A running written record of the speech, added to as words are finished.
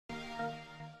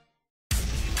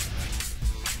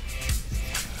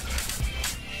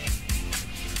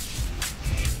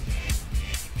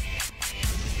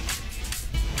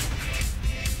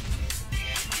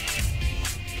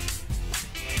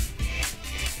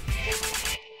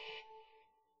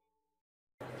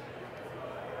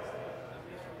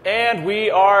And we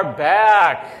are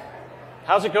back.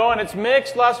 How's it going? It's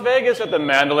MIX Las Vegas at the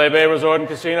Mandalay Bay Resort and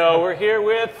Casino. We're here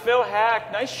with Phil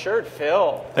Haack. Nice shirt,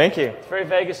 Phil. Thank you. It's very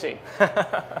Vegas-y.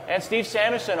 And Steve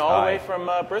Sanderson, all the way from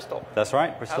Bristol. That's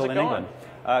right, Bristol in going?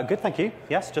 England. Good, thank you.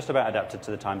 Yes, just about adapted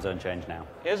to the time zone change now.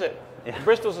 Is it? Yeah.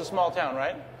 Bristol's a small town,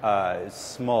 right? It's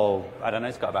small, I don't know,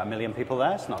 it's got about 1 million people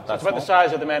there. It's not that It's small. about the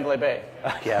size of the Mandalay Bay.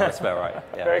 Yeah, that's about right.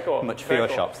 Yeah. Very cool. Much Very fewer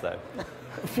cool. shops, though.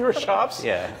 Fewer shops?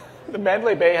 Yeah. The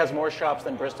Mandalay Bay has more shops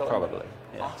than Bristol. Probably.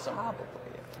 Yeah. Awesome. Probably.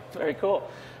 Very cool.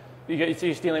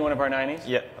 You stealing one of our 90s?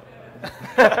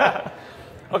 Yep.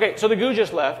 Okay, so the Goo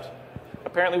just left.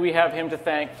 Apparently we have him to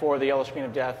thank for the yellow screen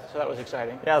of death, so that was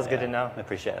exciting. Yeah, it was good to know. I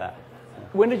appreciate that.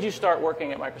 When did you start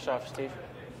working at Microsoft, Steve?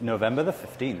 November the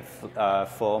 15th,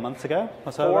 4 months ago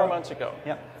or so. 4 months ago.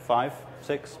 Yep, 5,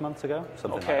 6 months ago,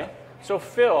 something like Okay. that. So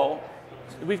Phil,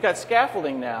 we've got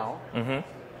scaffolding now. Mm-hmm.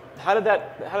 How did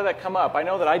that come up? I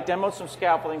know that I demoed some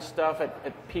scaffolding stuff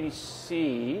at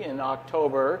PDC in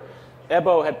October.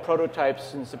 Ebo had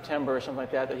prototypes in September or something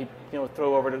like that he'd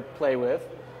throw over to play with.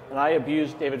 And I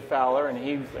abused David Fowler, and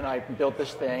he and I built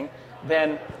this thing.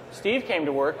 Then Steve came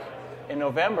to work in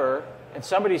November, and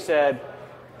somebody said,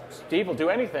 Steve will do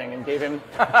anything, and gave him...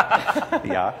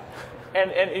 Yeah.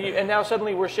 And now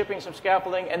suddenly we're shipping some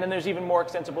scaffolding, and then there's even more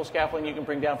extensible scaffolding you can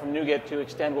bring down from NuGet to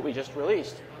extend what we just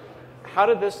released. How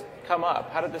did this come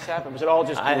up? How did this happen? Was it all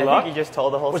just luck? I think you just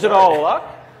told the whole Was story. it all luck?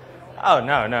 Oh,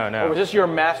 no. Or was this your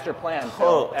master plan,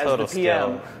 Phil, as Total the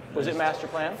PM? skill. Was it master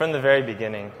plan? From the very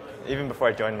beginning, even before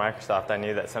I joined Microsoft, I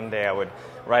knew that someday I would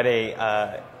write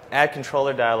a add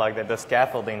controller dialog that does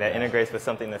scaffolding that integrates with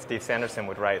something that Steve Sanderson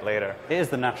would write later. It is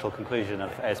the natural conclusion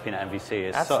of ASP.NET MVC.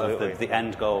 It's Absolutely. sort of the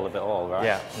end goal of it all, right?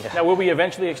 Yeah. Now, will we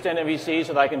eventually extend MVC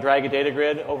so that I can drag a data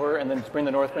grid over and then bring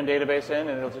the Northman database in,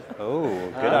 and it'll just... Oh,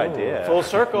 good idea. Full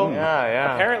circle.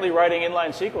 Yeah. Apparently writing inline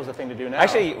SQL is the thing to do now.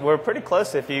 Actually, we're pretty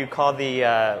close. If you call the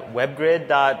webgrid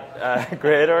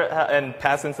grid and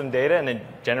pass in some data, and it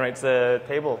generates a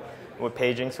table with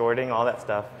paging, sorting, all that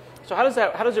stuff. So how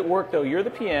does it work, though? You're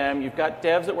the PM, you've got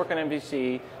devs that work on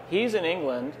MVC, he's in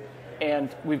England,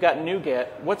 and we've got NuGet.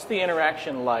 What's the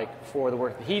interaction like for the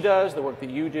work that he does, the work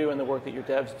that you do, and the work that your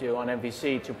devs do on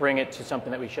MVC to bring it to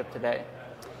something that we ship today?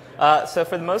 So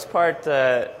for the most part,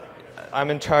 I'm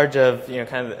in charge of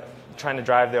kind of trying to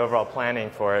drive the overall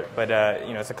planning for it, but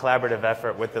it's a collaborative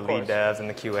effort with the lead devs and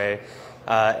the QA.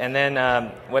 And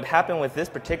then what happened with this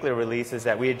particular release is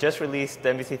that we had just released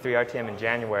MVC3 RTM in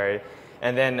January,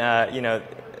 and then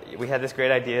we had this great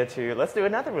idea to let's do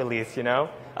another release.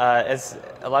 As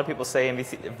a lot of people say,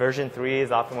 MVC version 3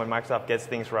 is often when Microsoft gets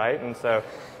things right, and so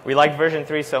we liked version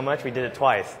 3 so much we did it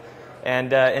twice.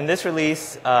 And in this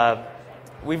release,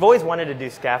 we've always wanted to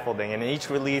do scaffolding, and in each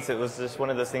release it was just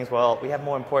one of those things. Well, we have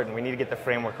more important. We need to get the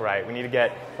framework right. We need to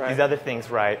get these other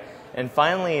things right. And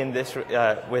finally, in this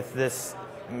with this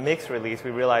Mix release,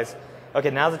 we realized, okay,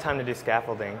 now's the time to do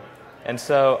scaffolding. And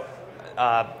so.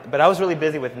 But I was really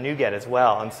busy with NuGet as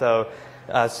well, and so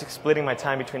splitting my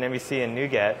time between MVC and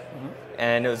NuGet,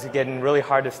 and it was getting really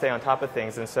hard to stay on top of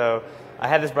things. And so I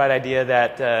had this bright idea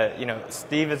that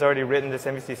Steve has already written this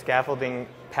MVC scaffolding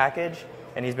package,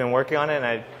 and he's been working on it. And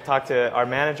I talked to our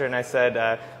manager, and I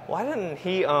said, why didn't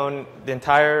he own the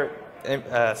entire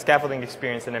scaffolding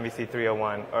experience in MVC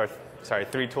 301, or sorry,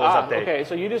 3 tools update? Okay,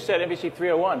 so you just said MVC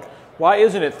 301. Why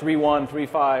isn't it 3.1,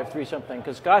 3.5, 3 something?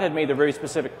 Because Scott had made the very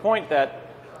specific point that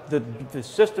the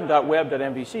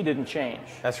system.web.mvc didn't change.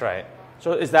 That's right.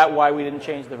 So is that why we didn't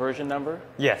change the version number?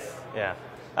 Yes, yeah.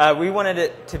 We wanted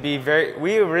it to be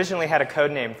we originally had a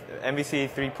code name, MVC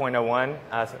 3.01.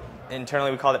 Internally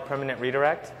we called it permanent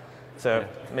redirect. So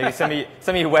maybe some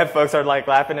of you web folks are like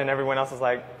laughing and everyone else is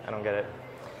like, I don't get it.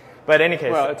 But in any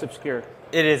case. Well, it's obscure.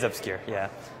 It is obscure, yeah.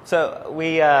 So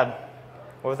we, what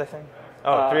was I saying?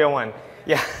 Oh, 301.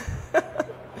 Yeah.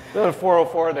 There's a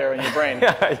 404 there in your brain.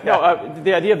 Yeah. No,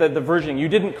 the idea that the versioning, you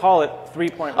didn't call it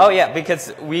 3.1. Oh, yeah,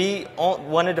 because we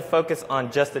wanted to focus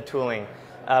on just the tooling.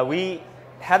 We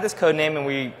had this code name, and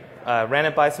we ran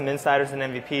it by some insiders and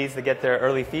MVPs to get their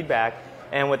early feedback.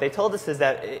 And what they told us is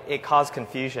that it caused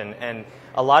confusion. And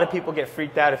a lot of people get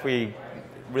freaked out if we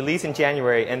release in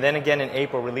January and then again in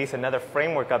April release another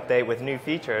framework update with new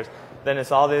features. Then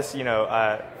it's all this,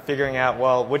 figuring out,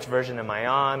 well, which version am I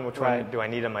on? Which one do I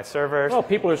need on my servers? Well,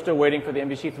 people are still waiting for the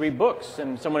MVC3 books.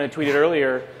 And someone had tweeted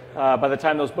earlier, by the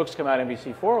time those books come out,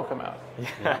 MVC4 will come out.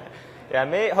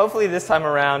 Yeah, hopefully this time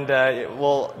around,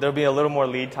 there'll be a little more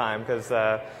lead time because,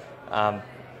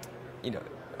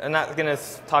 I'm not going to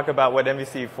talk about what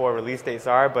MVC4 release dates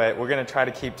are, but we're going to try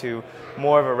to keep to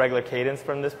more of a regular cadence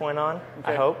from this point on,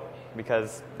 I hope,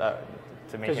 because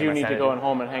to maintain Because you my need sanity. to go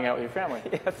home and hang out with your family.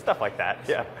 Yeah, stuff like that.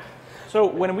 Yeah. So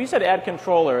when we said add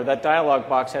controller, that dialog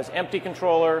box has empty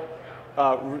controller,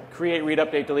 create, read,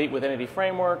 update, delete with entity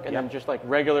framework, and then just like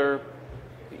regular,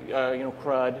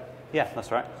 CRUD. Yeah,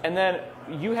 that's right. And then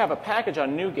you have a package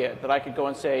on NuGet that I could go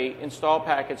and say install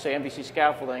package, say MVC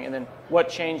scaffolding, and then what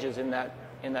changes in that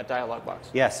dialog box?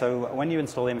 Yeah, so when you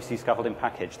install the MVC scaffolding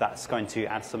package, that's going to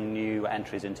add some new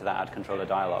entries into that add controller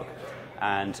dialog.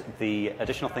 And the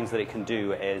additional things that it can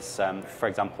do is, for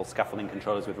example, scaffolding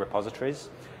controllers with repositories.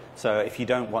 So if you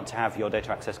don't want to have your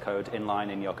data access code inline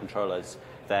in your controllers,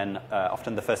 then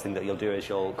often the first thing that you'll do is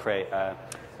you'll create a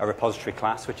repository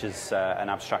class, which is an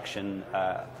abstraction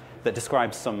that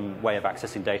describes some way of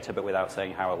accessing data but without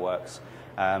saying how it works,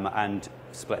 and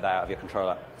split that out of your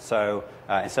controller. So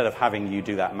instead of having you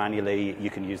do that manually, you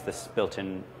can use this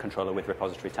built-in controller with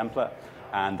repository template,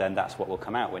 and then that's what will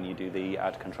come out when you do the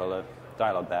add controller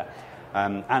dialog there.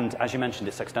 And as you mentioned,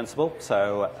 it's extensible.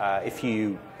 So if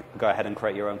you go ahead and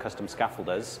create your own custom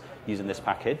scaffolders using this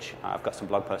package, I've got some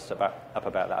blog posts up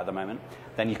about that at the moment,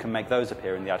 then you can make those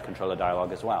appear in the add controller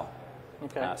dialog as well.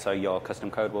 Okay. So your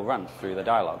custom code will run through the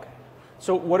dialog.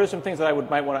 So what are some things that I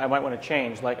might want to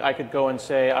change? Like I could go and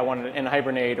say I want an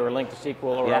hibernate or a link to SQL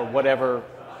or whatever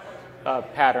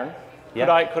pattern. Yeah.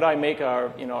 Could I make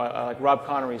like Rob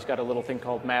Connery's got a little thing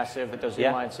called Massive that does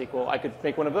inline SQL. I could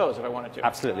make one of those if I wanted to.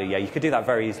 Absolutely, yeah. You could do that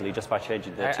very easily just by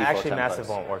changing the T4 Actually, templates. Massive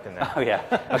won't work in there. Oh,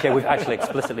 yeah. Okay, we've actually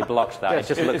explicitly blocked that.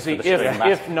 Yes, it just looks for the if string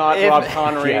massive. not Rob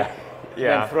Connery,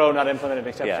 Yeah. then throw not implemented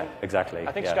exception. Yeah, exactly.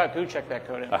 I think yeah. Scott Goo checked that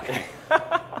code in. Okay.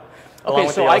 Okay,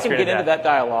 so I can get into that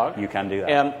dialog. You can do that.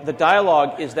 And the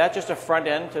dialog, is that just a front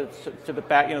end to the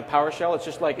back, PowerShell? It's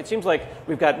just like, it seems like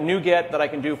we've got NuGet that I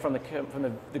can do from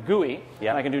the GUI, and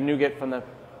I can do NuGet from the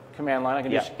command line. I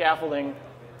can do scaffolding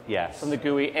from the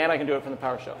GUI, and I can do it from the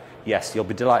PowerShell. Yes, you'll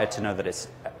be delighted to know that it's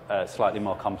slightly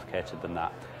more complicated than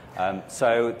that.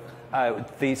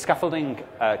 The scaffolding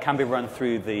can be run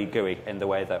through the GUI in the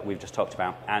way that we've just talked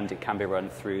about, and it can be run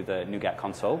through the NuGet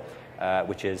console,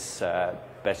 which is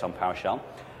based on PowerShell.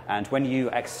 And when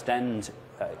you extend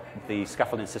the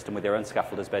scaffolding system with your own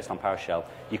scaffolders based on PowerShell,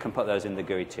 you can put those in the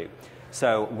GUI too.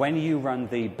 So when you run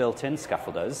the built-in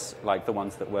scaffolders, like the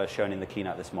ones that were shown in the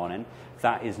keynote this morning,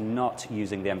 that is not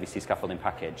using the MVC scaffolding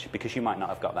package because you might not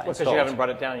have got that installed. Because you haven't brought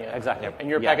it down yet. Exactly. And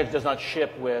your package does not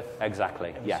ship with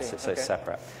Exactly. MVC. Yes, so it's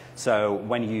separate. So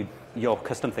when your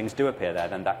custom things do appear there,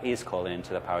 then that is calling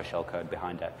into the PowerShell code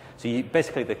behind it. So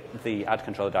basically the add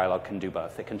controller dialog can do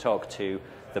both. It can talk to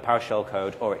the PowerShell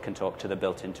code, or it can talk to the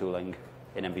built-in tooling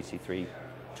in MVC3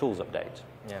 tools update.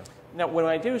 Yeah. Now, when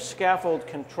I do scaffold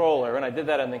controller, and I did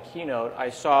that in the keynote, I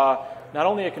saw not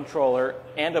only a controller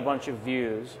and a bunch of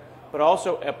views, but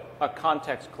also a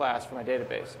context class for my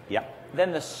database. Yeah.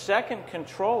 Then the second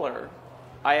controller,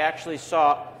 I actually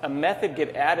saw a method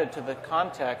get added to the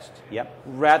context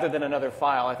rather than another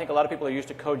file. I think a lot of people are used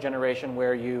to code generation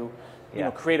where you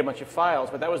create a bunch of files,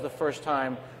 but that was the first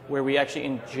time where we actually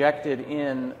injected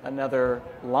in another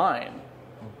line.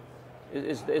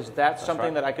 Is that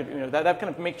something that I could, that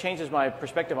kind of changes my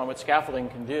perspective on what scaffolding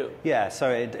can do? Yeah,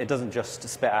 so it doesn't just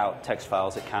spit out text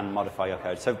files, it can modify your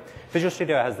code. So Visual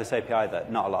Studio has this API that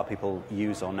not a lot of people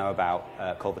use or know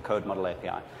about called the Code Model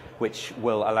API, which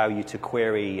will allow you to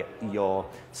query your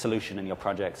solution and your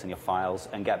projects and your files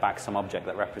and get back some object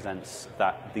that represents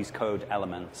these code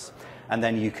elements. And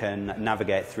then you can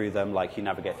navigate through them like you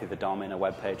navigate through the DOM in a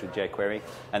web page with jQuery.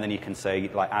 And then you can say,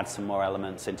 like, add some more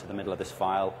elements into the middle of this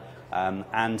file.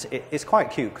 And it's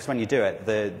quite cute because when you do it,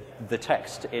 the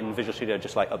text in Visual Studio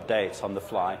just like updates on the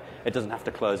fly. It doesn't have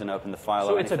to close and open the file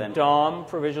or anything. So it's a DOM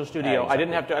for Visual Studio.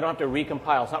 Exactly. I don't have to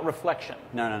recompile. It's not reflection.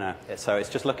 No. So it's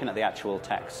just looking at the actual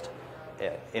text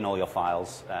in all your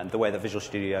files and the way that Visual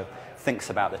Studio thinks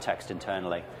about the text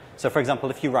internally. So for example,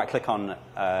 if you right-click on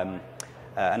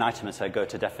an item and say go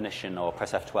to definition or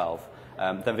press F12,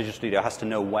 then Visual Studio has to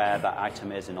know where that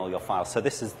item is in all your files. So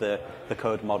this is the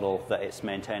code model that it's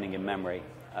maintaining in memory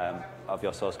of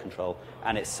your source control,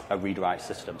 and it's a read-write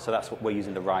system. So that's what we're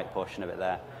using the write portion of it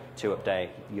there to update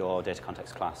your data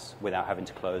context class without having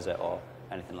to close it or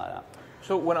anything like that.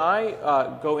 So when I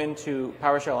go into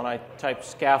PowerShell and I type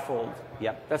scaffold,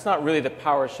 that's not really the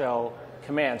PowerShell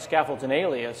command. Scaffold's an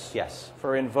alias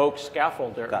for invoke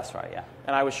scaffolder. That's right, yeah.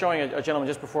 And I was showing a gentleman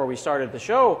just before we started the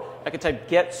show, I could type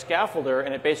get scaffolder,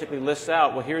 and it basically lists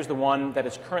out, well, here's the one that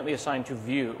is currently assigned to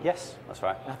view. Yes, that's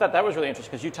right. And I thought that was really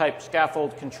interesting, because you type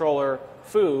scaffold controller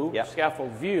foo,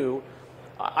 scaffold view.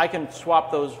 I can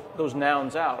swap those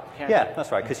nouns out, can't I? Yeah,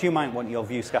 that's right, because you might want your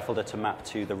view scaffolder to map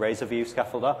to the Razor view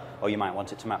scaffolder, or you might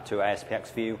want it to map to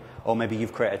ASPX view, or maybe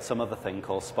you've created some other thing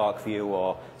called Spark View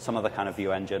or some other kind of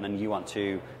view engine, and you want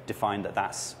to define that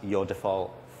that's your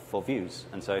default for views.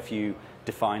 And so if you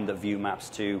define that view maps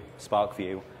to Spark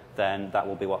View, then that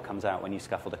will be what comes out when you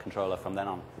scaffold a controller from then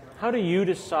on. How do you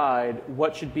decide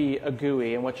what should be a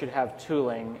GUI and what should have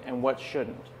tooling and what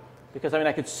shouldn't? Because I mean,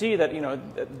 I could see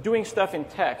that doing stuff in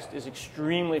text is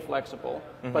extremely flexible,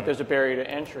 but there's a barrier to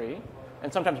entry,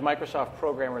 and sometimes Microsoft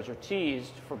programmers are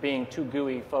teased for being too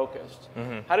GUI focused.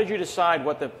 How did you decide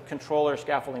what the controller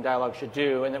scaffolding dialog should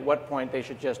do, and at what point they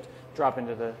should just drop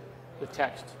into the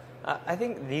text? I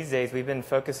think these days we've been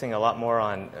focusing a lot more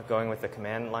on going with the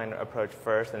command line approach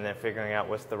first, and then figuring out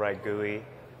what's the right GUI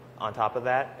on top of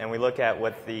that. And we look at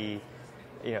what the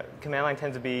command line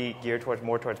tends to be geared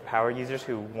more towards power users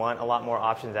who want a lot more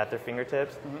options at their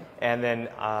fingertips. And then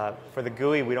for the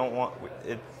GUI, we don't want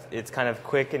it's kind of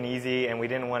quick and easy, and we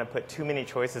didn't want to put too many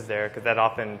choices there because that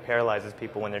often paralyzes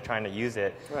people when they're trying to use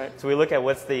it. Right. So we look at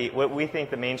what we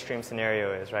think the mainstream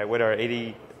scenario is, right? What are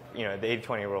the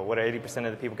 80-20 rule? What are 80%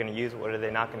 of the people going to use? What are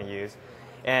they not going to use?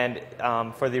 And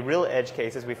for the real edge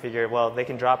cases, we figure, well, they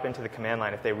can drop into the command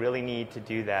line. If they really need to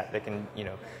do that, they can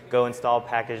go install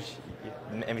package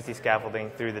MVC scaffolding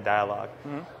through the dialog.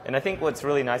 And I think what's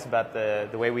really nice about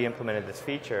the way we implemented this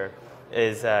feature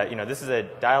is this is a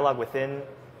dialog within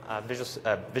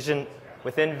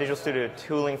within Visual Studio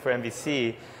tooling for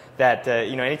MVC that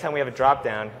anytime we have a drop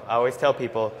down, I always tell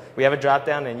people we have a drop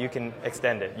down and you can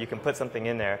extend it. You can put something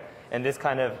in there, and this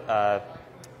kind of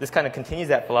continues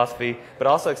that philosophy, but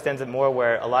also extends it more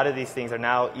where a lot of these things are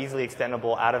now easily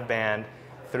extendable out of band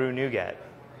through NuGet.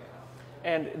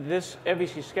 And this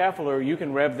MVC scaffolder, you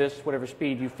can rev this whatever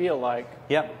speed you feel like,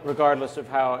 Yep. regardless of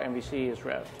how MVC is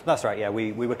revved. That's right, yeah.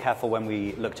 We were careful when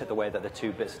we looked at the way that the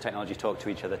two bits of technology talk to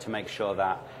each other to make sure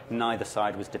that neither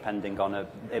side was depending on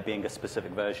it being a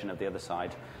specific version of the other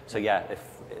side. So yeah,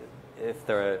 if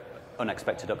there are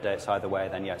unexpected updates either way,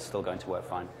 then yeah, it's still going to work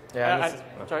fine. Yeah,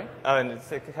 sorry? Oh, and it's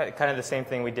kind of the same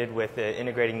thing we did with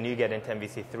integrating NuGet into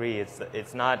MVC3.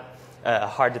 It's not a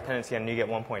hard dependency on NuGet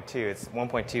 1.2. It's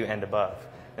 1.2 and above.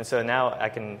 And so now I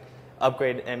can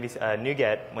upgrade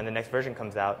NuGet when the next version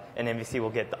comes out, and MVC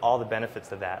will get all the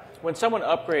benefits of that. When someone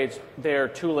upgrades their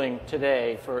tooling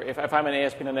today, if I'm an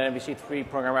ASP.NET MVC3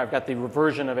 programmer, I've got the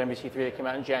version of MVC3 that came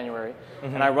out in January,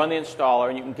 and I run the installer,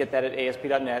 and you can get that at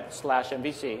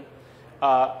ASP.NET/MVC.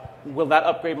 Will that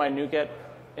upgrade my NuGet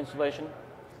installation?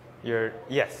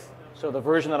 Yes. So the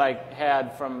version that I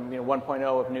had from 1.0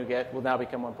 of NuGet will now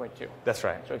become 1.2. That's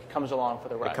right. So it comes along for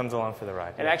the ride. It comes along for the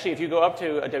ride. And actually, if you go up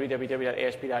to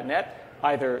www.asp.net,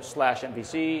 either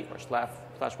 /MVC or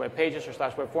 /web pages or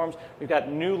 /web forms, we've got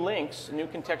new links, new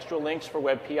contextual links for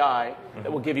WebPI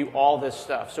that will give you all this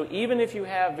stuff. So even if you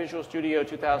have Visual Studio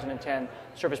 2010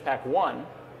 Service Pack 1,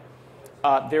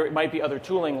 there might be other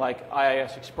tooling like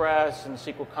IIS Express and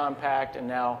SQL Compact and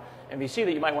now MVC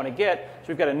that you might want to get. So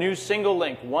we've got a new single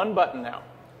link, one button now.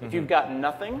 If you've got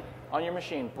nothing on your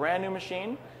machine, brand new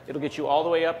machine, it'll get you all the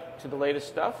way up to the latest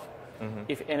stuff. And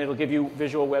it'll give you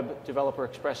Visual Web Developer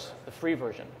Express, the free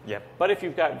version. Yep. But if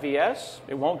you've got VS,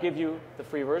 it won't give you the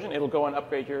free version. It'll go and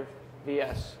upgrade your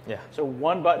VS. Yeah. So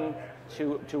one button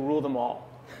to rule them all.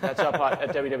 That's up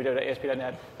at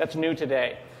www.asp.net. That's new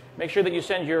today. Make sure that you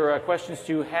send your questions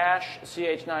to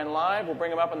 #CH9Live. We'll bring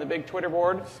them up on the big Twitter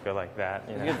board. Just go like that.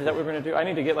 Is that what we're going to do? I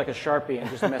need to get like a Sharpie and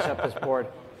just mess up this board.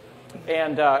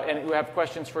 And we have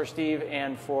questions for Steve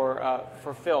and for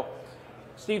Phil.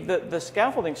 Steve, the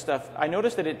scaffolding stuff, I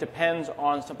noticed that it depends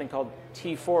on something called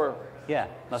T4. Yeah,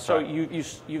 that's so right.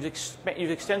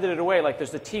 you've extended it away. Like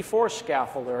there's the T4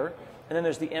 scaffolder, and then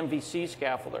there's the MVC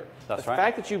scaffolder. That's the right.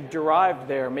 fact that you've derived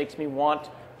there makes me want,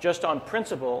 just on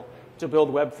principle, to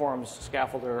build web forms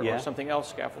scaffolder or something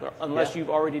else scaffolder, unless you've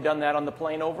already done that on the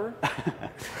plane over?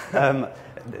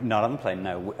 Not on the plane,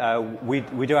 no. We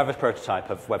do have a prototype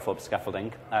of web form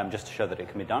scaffolding just to show that it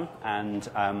can be done, and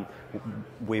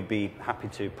we'd be happy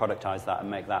to productize that and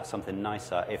make that something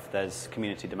nicer if there's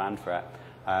community demand for it.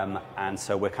 And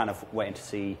so we're kind of waiting to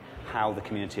see how the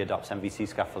community adopts MVC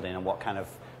scaffolding and what kind of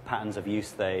patterns of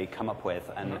use they come up with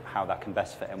and how that can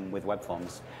best fit in with web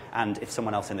forms. And if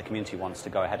someone else in the community wants to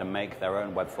go ahead and make their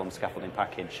own web form scaffolding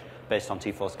package based on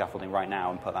T4 scaffolding right now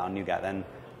and put that on NuGet, then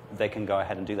they can go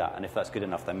ahead and do that. And if that's good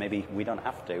enough, then maybe we don't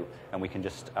have to, and we can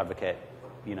just advocate,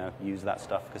 use that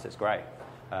stuff because it's great.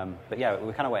 But yeah,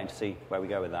 we're kind of waiting to see where we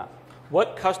go with that.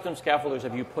 What custom scaffolders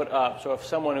have you put up? So if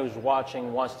someone who's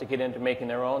watching wants to get into making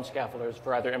their own scaffolders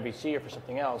for either MVC or for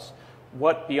something else,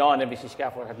 what beyond MVC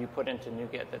scaffolder have you put into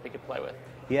NuGet that we could play with?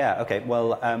 Yeah, okay.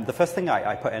 Well, the first thing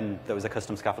I put in that was a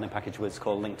custom scaffolding package was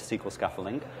called Link to SQL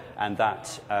Scaffolding, and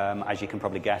that, as you can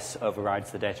probably guess,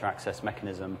 overrides the data access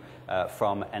mechanism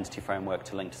from Entity Framework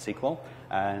to Link to SQL.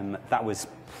 That was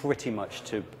pretty much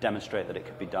to demonstrate that it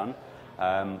could be done,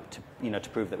 to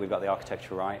prove that we've got the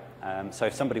architecture right. So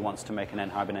if somebody wants to make an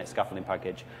NHibernate scaffolding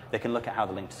package, they can look at how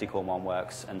the Link to SQL one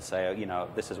works and say,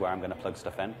 this is where I'm going to plug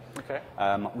stuff in. Okay.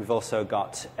 We've also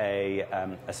got a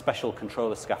special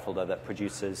controller scaffolder that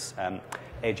produces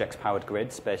Ajax-powered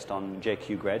grids based on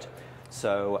JQ Grid.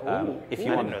 So if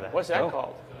you want, what's that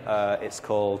called?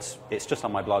 It's just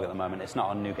on my blog at the moment. It's not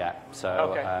on NuGet.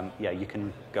 So okay. yeah, you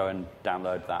can go and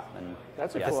download that. And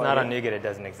that's if cool it's not on NuGet, it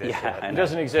doesn't exist. Yeah, it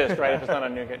doesn't exist, right? If it's not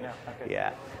on NuGet now. Okay.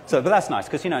 Yeah. So, but that's nice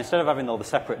because instead of having all the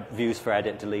separate views for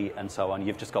edit, delete, and so on,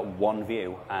 you've just got one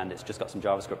view, and it's just got some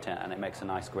JavaScript in it, and it makes a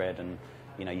nice grid, and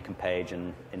you can page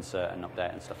and insert and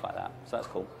update and stuff like that. So that's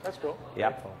cool. That's cool.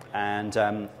 Yeah. Cool. And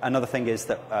another thing is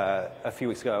that a few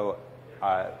weeks ago,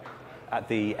 at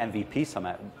the MVP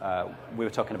summit, we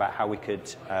were talking about how we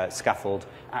could scaffold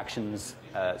actions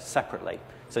separately.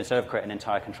 So instead of creating an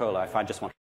entire controller, if I just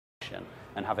want action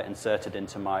and have it inserted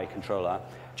into my controller,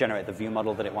 generate the view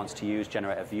model that it wants to use,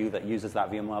 generate a view that uses that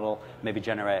view model, maybe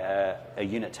generate a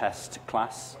unit test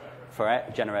class for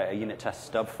it, generate a unit test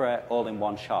stub for it, all in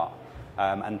one shot.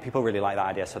 And people really like that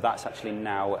idea. So that's actually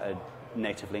now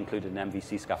natively included in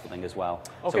MVC scaffolding as well.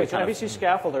 Okay, so MVC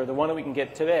scaffolder, the one that we can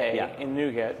get today in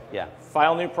NuGet. Yeah.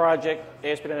 File new project,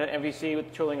 ASP.NET MVC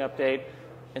with tooling update,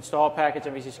 install package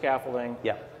MVC scaffolding.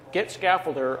 Yeah. Get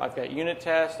scaffolder, I've got unit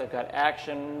test, I've got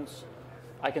actions.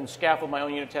 I can scaffold my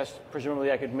own unit test.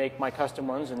 Presumably I could make my custom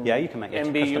ones. And yeah, you can make MB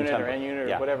custom unit template. or N unit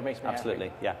or whatever makes me absolutely.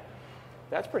 happy. Yeah.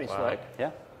 That's pretty slick.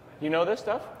 Yeah. You know this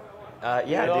stuff?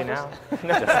 Yeah, I do now.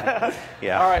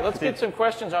 Yeah. All right, let's get some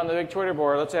questions on the big Twitter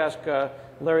board. Let's ask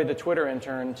Larry, the Twitter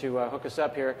intern, to hook us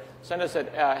up here. Send us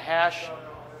at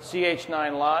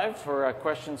 #CH9 Live for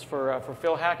questions for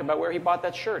Phil Haack about where he bought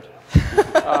that shirt.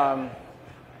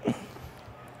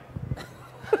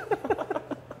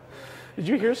 Did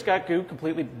you hear Scott Goo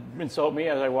completely insult me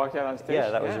as I walked out on stage?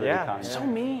 Yeah, that was really kind. So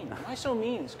mean. Why so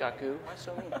mean, Scott Goo? Why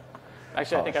so mean?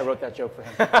 Actually, I think I wrote that joke for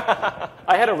him.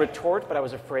 I had a retort, but I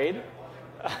was afraid.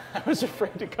 I was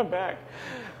afraid to come back.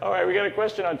 All right, we got a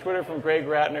question on Twitter from Greg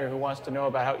Ratner who wants to know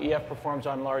about how EF performs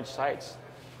on large sites.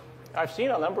 I've seen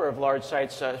a number of large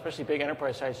sites, especially big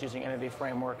enterprise sites, using Entity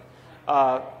Framework.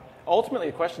 Ultimately,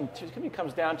 the question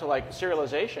comes down to like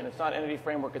serialization. It's not Entity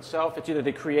Framework itself. It's either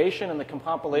the creation and the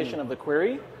compilation of the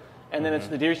query, and then it's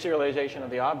the deserialization of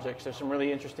the objects. There's some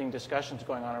really interesting discussions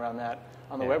going on around that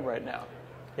on the web right now.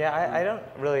 Yeah,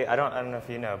 I don't know if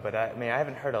you know, but I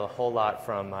haven't heard a whole lot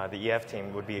from the EF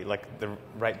team. Would be like the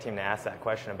right team to ask that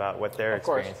question about what their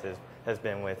experience has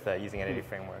been with using Entity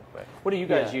Framework. But what do you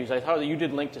guys use? I thought that you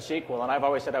did Link to SQL, and I've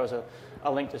always said I was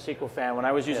a Link to SQL fan. When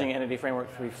I was using Entity Framework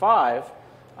 3.5,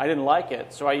 I didn't like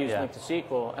it, so I used Link to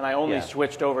SQL, and I only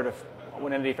switched over to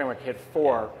when Entity Framework hit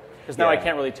 4. Because now I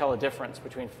can't really tell a difference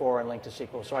between 4 and Link to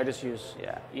SQL, so I just use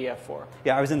EF4.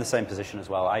 Yeah, I was in the same position as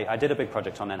well. I did a big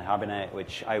project on NHibernate,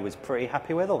 which I was pretty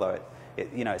happy with, although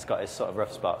it's got its sort of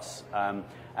rough spots.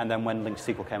 And then when Link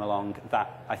to SQL came along,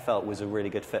 that I felt was a really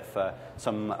good fit for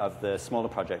some of the smaller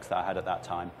projects that I had at that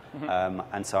time.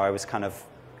 And so I was kind of,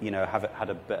 had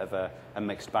a bit of a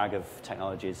mixed bag of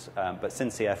technologies. But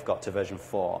since EF got to version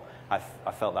 4, I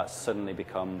felt that's suddenly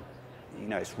become,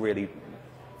 it's really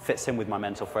fits in with my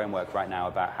mental framework right now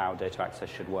about how data access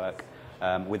should work.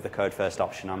 With the code first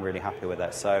option, I'm really happy with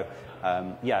it. So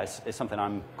it's something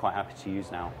I'm quite happy to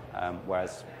use now,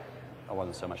 whereas I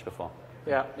wasn't so much before.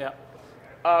 Yeah. We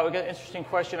got an interesting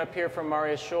question up here from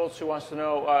Marius Schultz who wants to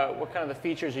know what kind of the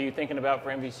features are you thinking about for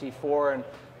MVC4? And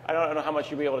I don't know how much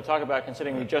you'll be able to talk about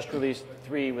considering we just released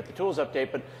 3 with the tools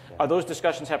update, but are those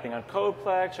discussions happening on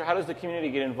Codeplex, or how does the community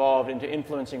get involved into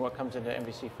influencing what comes into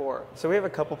MVC4? So we have a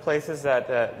couple places that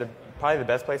probably the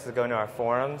best place is going to our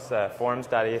forums,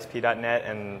 forums.asp.net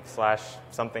and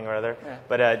 /something or other. Yeah.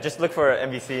 But just look for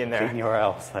MVC in there.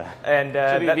 URLs there. And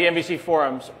so the MVC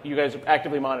forums, you guys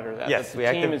actively monitor that? Yes,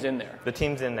 the team is in there. The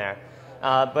team's in there.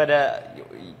 But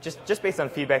just based on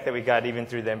feedback that we got even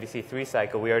through the MVC3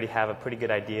 cycle, we already have a pretty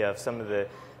good idea of some of the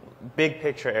big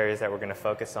picture areas that we're going to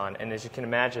focus on. And as you can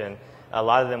imagine, a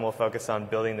lot of them will focus on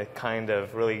building the kind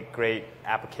of really great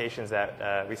applications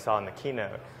that we saw in the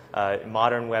keynote.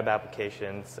 Modern web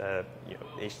applications,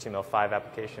 HTML5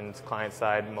 applications,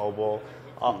 client-side, mobile,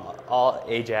 all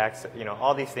Ajax,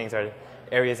 all these things are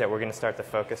areas that we're going to start to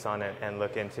focus on and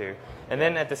look into. And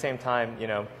then at the same time,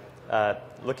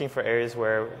 looking for areas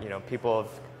where people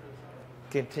have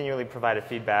continually provided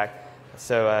feedback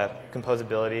So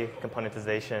composability,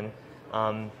 componentization.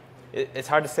 It's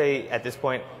hard to say at this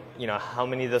point, how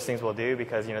many of those things we'll do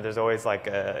because, there's always like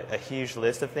a huge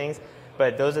list of things.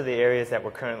 But those are the areas that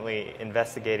we're currently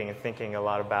investigating and thinking a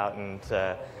lot about, and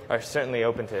are certainly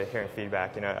open to hearing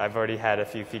feedback. I've already had a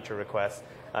few feature requests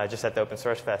just at the Open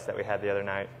Source Fest that we had the other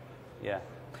night. Yeah.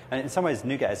 And in some ways,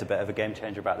 NuGet is a bit of a game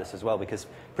changer about this as well, because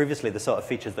previously the sort of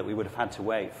features that we would have had to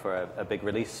wait for a big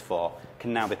release for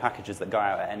can now be packages that go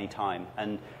out at any time.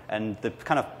 And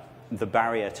the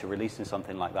barrier to releasing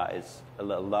something like that is a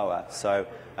little lower. So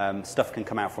stuff can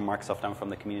come out from Microsoft and from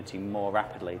the community more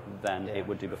rapidly than it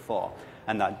would do before.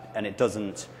 And it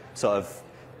doesn't sort of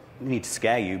need to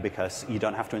scare you because you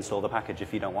don't have to install the package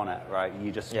if you don't want it, right?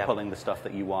 You just pull in the stuff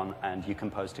that you want and you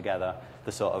compose together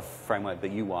the sort of framework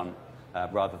that you want.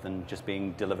 Rather than just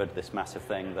being delivered this massive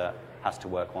thing that has to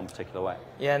work one particular way.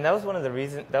 Yeah, and that was one of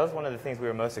the things we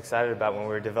were most excited about when we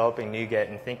were developing NuGet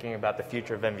and thinking about the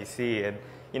future of MVC.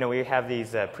 And we have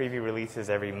these preview releases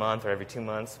every month or every 2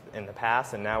 months in the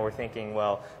past, and now we're thinking,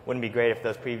 well, wouldn't it be great if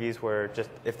those previews were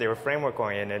if they were framework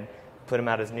oriented, put them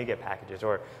out as NuGet packages,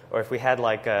 or if we had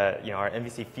like our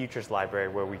MVC futures library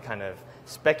where we kind of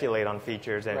speculate on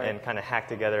features and kind of hack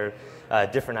together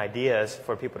different ideas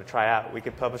for people to try out. We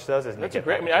could publish those as NuGet That's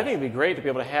great. packages. I think it'd be great to be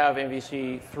able to have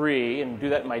MVC 3 and do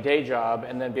that in my day job,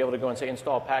 and then be able to go and say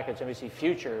install package MVC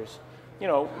futures,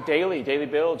 daily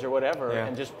builds or whatever,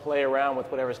 and just play around with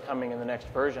whatever's coming in the next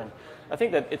version. I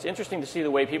think that it's interesting to see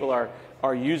the way people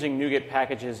are using NuGet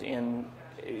packages in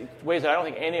ways that I don't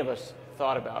think any of us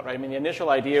thought about, right? I mean, the initial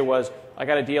idea was I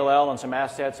got a DLL on some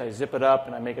assets, I zip it up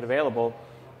and I make it available.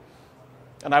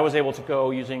 And I was able to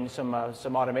go using some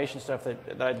automation stuff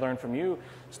that I'd learned from you,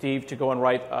 Steve, to go and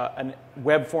write a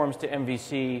web forms to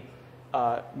MVC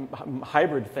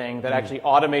hybrid thing that actually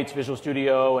automates Visual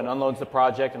Studio and unloads the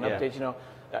project and updates.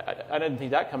 I didn't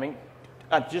think that coming.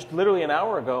 Just literally an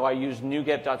hour ago, I used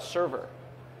NuGet.server.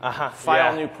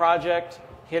 File new project,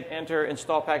 hit enter,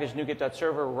 install package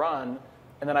NuGet.server, run.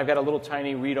 And then I've got a little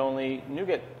tiny read-only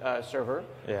NuGet server.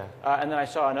 Yeah. And then I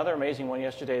saw another amazing one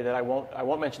yesterday that I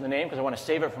won't mention the name because I want to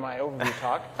save it for my overview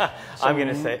talk. I'm going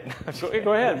to say it.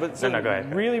 Go ahead. But go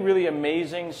ahead. Really, really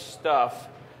amazing stuff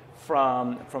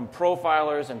from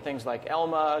profilers and things like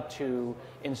Elma to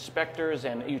inspectors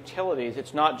and utilities.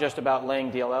 It's not just about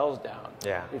laying DLLs down.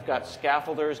 Yeah. We've got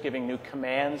scaffolders giving new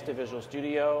commands to Visual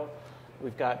Studio.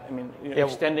 We've got,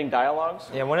 extending dialogues.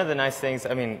 Yeah, one of the nice things,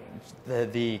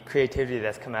 the creativity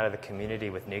that's come out of the community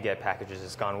with NuGet packages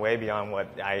has gone way beyond what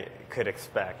I could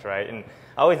expect, right? And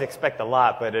I always expect a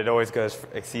lot, but it always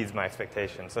exceeds my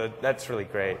expectations. So that's really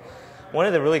great. One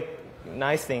of the really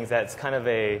nice things that's kind of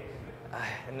I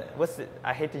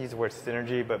hate to use the word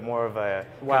synergy, but more of a...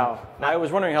 Wow. I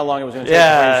was wondering how long it was going to take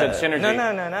before you said synergy.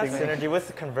 No, not synergy. What's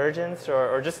the convergence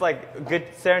or just like good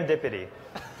serendipity?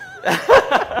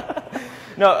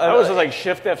 No, that was like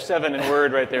Shift F7 in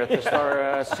Word right there.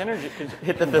 Synergy.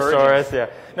 Hit the thesaurus, yeah.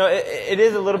 No, it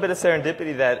is a little bit of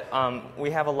serendipity that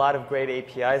we have a lot of great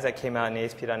APIs that came out in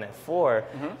ASP.NET 4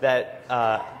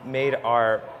 that made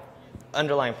our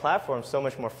underlying platform so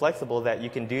much more flexible that you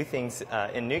can do things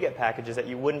in NuGet packages that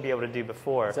you wouldn't be able to do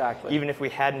before. Exactly. Even if we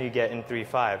had NuGet in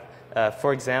 3.5.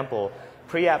 For example,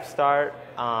 pre-app start,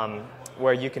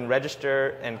 where you can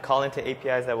register and call into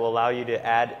APIs that will allow you to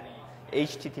add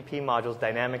HTTP modules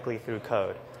dynamically through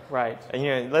code. Right.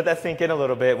 And let that sink in a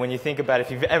little bit when you think about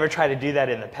if you've ever tried to do that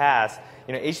in the past.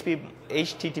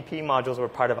 HTTP modules were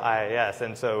part of IIS,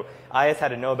 and so IIS had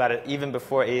to know about it even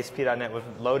before ASP.NET was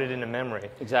loaded into memory.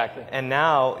 Exactly. And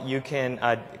now you can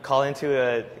call into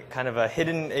a kind of a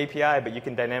hidden API, but you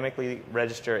can dynamically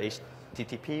register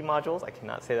HTTP modules. I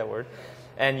cannot say that word.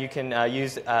 And you can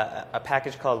use a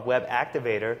package called Web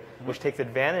Activator, which takes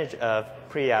advantage of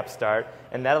pre-app start,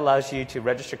 and that allows you to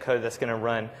register code that's going to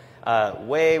run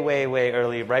way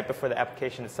early, right before the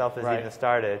application itself is even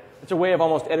started. It's a way of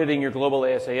almost editing your global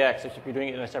ASAX if you're doing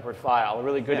it in a separate file. A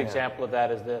really good example of that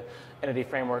is the Entity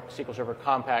Framework SQL Server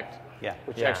Compact,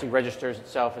 which actually registers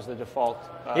itself as the default.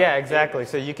 Exactly.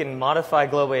 So you can modify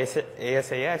global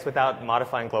ASAX without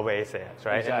modifying global ASAX,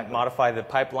 right? Exactly. And modify the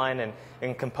pipeline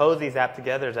and compose these app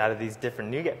togethers out of these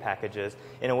different NuGet packages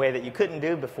in a way that you couldn't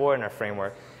do before in our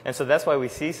framework. And so that's why we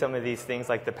see some of these things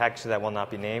like the packages that will not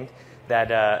be named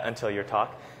that until your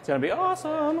talk. It's going to be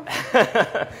awesome.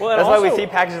 Well, that's why we see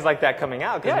packages like that coming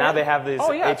out, because now they have these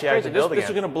APIs to build against. This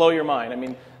is going to blow your mind. I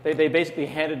mean, They basically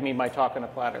handed me my talk on a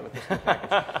platter with this new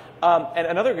package. And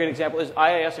another great example is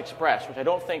IIS Express, which I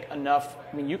don't think enough.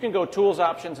 I mean, you can go tools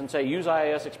options and say use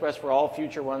IIS Express for all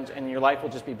future ones, and your life will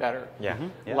just be better. Yeah.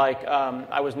 Yeah. Like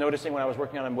I was noticing when I was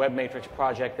working on a web matrix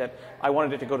project that I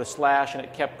wanted it to go to slash, and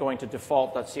it kept going to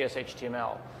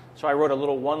default.cshtml. So I wrote a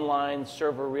little one-line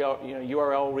server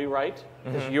URL rewrite.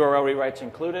 This URL rewrite's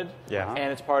included,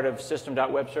 and it's part of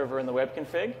system.webserver in the web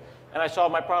config. And I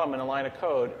solved my problem in a line of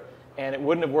code. And it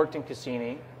wouldn't have worked in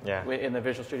Cassini, in the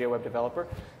Visual Studio Web Developer.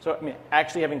 So I mean,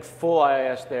 actually having full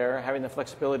IIS there, having the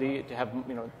flexibility to have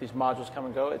these modules come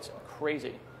and go, it's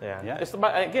crazy. Yeah. It's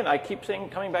again, I keep saying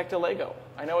coming back to Lego.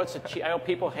 I know I know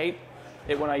people hate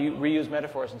it when I reuse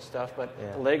metaphors and stuff, but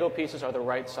the Lego pieces are the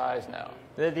right size now.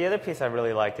 The other piece I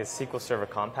really like is SQL Server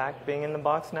Compact being in the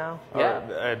box now,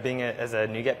 or being as a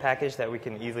NuGet package that we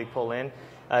can easily pull in.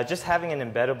 Just having an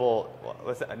embeddable,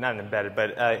 not an embedded,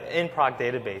 but in-proc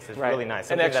database is really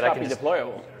nice. And X-copy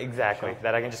deployable. Exactly,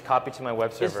 that I can just copy to my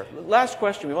web server. Last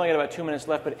question, we've only got about 2 minutes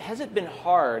left, but has it been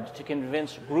hard to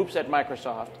convince groups at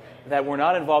Microsoft that were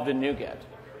not involved in NuGet,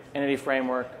 Entity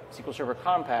Framework, SQL Server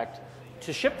Compact,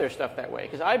 to ship their stuff that way?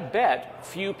 Because I bet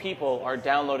few people are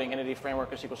downloading Entity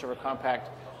Framework or SQL Server Compact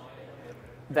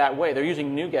that way. They're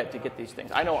using NuGet to get these things.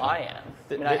 I know I am.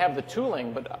 I mean, I have the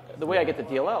tooling, but the way I get the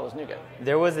DLL is NuGet.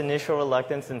 There was initial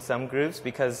reluctance in some groups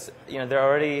because they're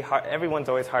already everyone's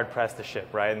always hard pressed to ship,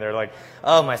 right? And they're like,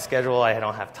 oh, my schedule, I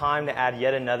don't have time to add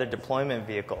yet another deployment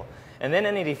vehicle. And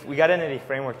then we got Entity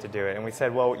Framework to do it, and we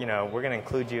said, well, we're going to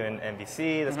include you in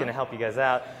MVC. That's going to help you guys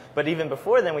out. But even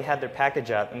before then, we had their package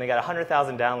up, and they got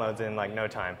 100,000 downloads in like no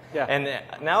time. Yeah. And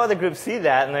now other groups see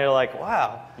that, and they're like,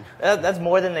 wow, that's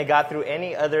more than they got through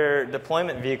any other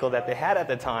deployment vehicle that they had at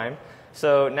the time.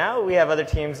 So now we have other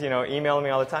teams, emailing me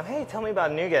all the time. Hey, tell me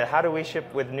about NuGet. How do we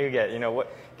ship with NuGet?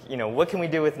 What can we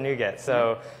do with NuGet?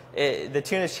 So the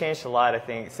tune has changed a lot, I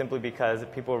think, simply because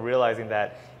people are realizing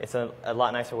that it's a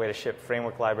lot nicer way to ship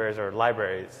framework libraries or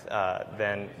libraries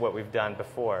than what we've done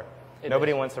before.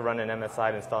 Nobody wants to run an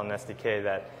MSI to install an SDK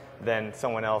that then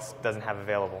someone else doesn't have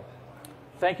available.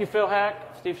 Thank you, Phil Haack,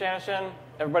 Steve Sanderson,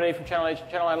 everybody from Channel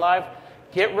 9 Live.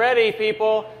 Get ready,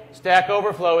 people. Stack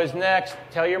Overflow is next.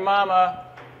 Tell your mama.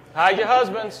 Hide your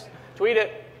husbands. Tweet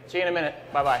it. See you in a minute.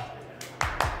 Bye-bye.